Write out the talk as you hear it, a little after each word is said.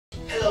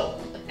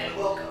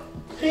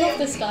love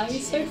this guy,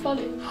 he's so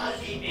funny.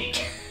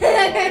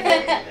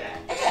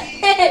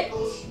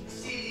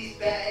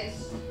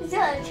 Is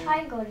that a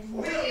triangle?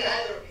 We don't need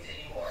either of these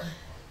anymore.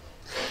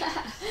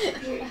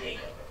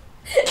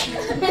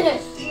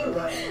 You're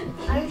right.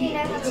 I already know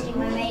how to do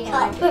my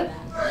makeup.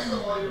 First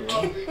of all, you're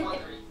probably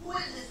wondering, who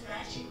is this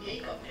matching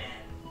makeup man?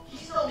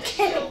 He's no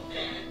Michelle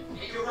fan.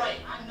 And you're right,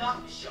 I'm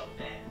not Michelle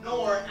fan.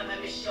 Nor am I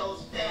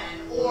Michelle's fan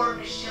or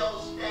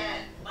Michelle's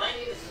fan. My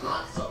name is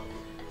Lots of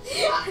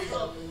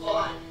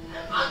Fun.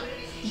 And I'm going to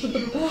be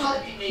teaching you how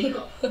to be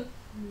makeup.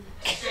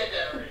 I said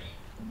that already.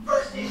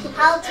 First thing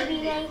How to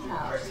be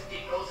makeup. Person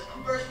knows that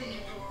the first thing you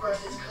do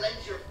first is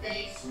cleanse your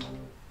face.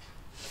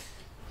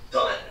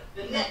 Done.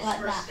 The next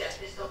first step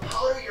is to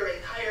powder your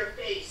entire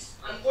face.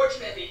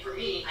 Unfortunately for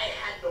me, I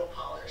had no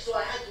powder, so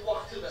I had to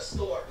walk to the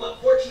store. But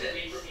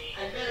fortunately for me,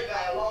 I met a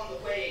guy along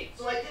the way,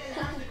 so I didn't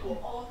have to go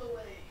all the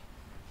way.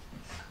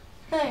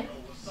 Hey. Yo,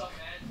 what's up,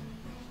 man?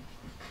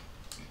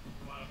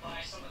 You want to buy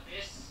some of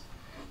this?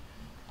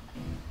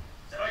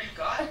 Is that all you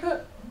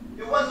got?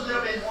 It was a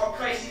little bit more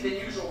pricey than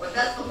usual, but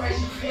that's the price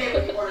you pay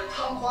when you order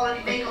top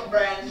quality makeup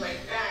brands like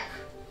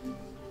MAC.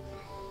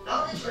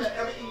 Now that you have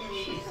everything you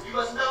need, you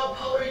must now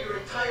powder your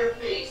entire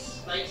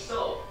face, like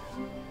so.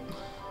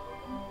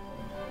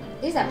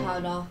 Is that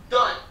powder?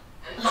 Done.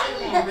 And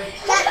finally, you're ready.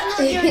 That's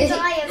not your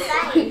entire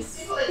face.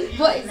 People like to use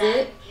What is it?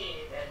 napkin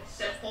and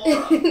Sephora,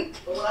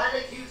 but what I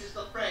like to use is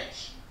the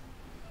French.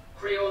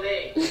 Creole. Now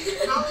that you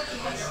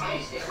have your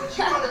eyes there, what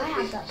you want to do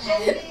is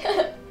gently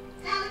and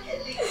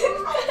delicately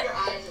curl around your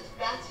eyes as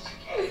fast as you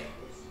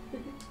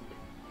can.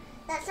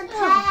 That's a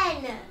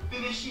pen.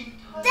 Finishing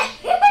touch.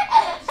 He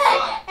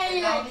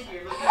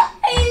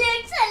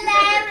looks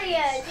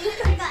hilarious.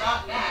 It's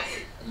not that.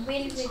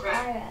 Really big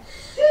pirate.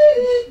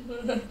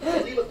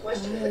 Leave a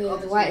question in the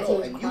comments White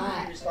below, team's and you quiet.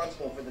 will be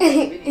responsible for the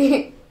next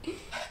video.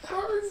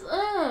 What was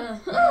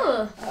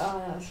Oh,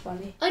 that was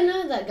funny. I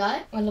know that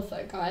guy. I love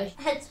that guy.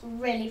 That's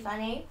really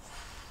funny.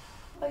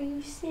 Are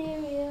you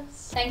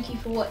serious? Thank you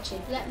for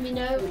watching. Let me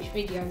know which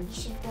video You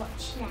should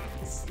watch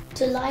next.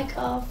 to like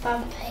our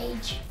fan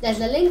page. There's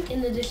a link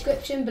in the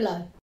description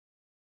below.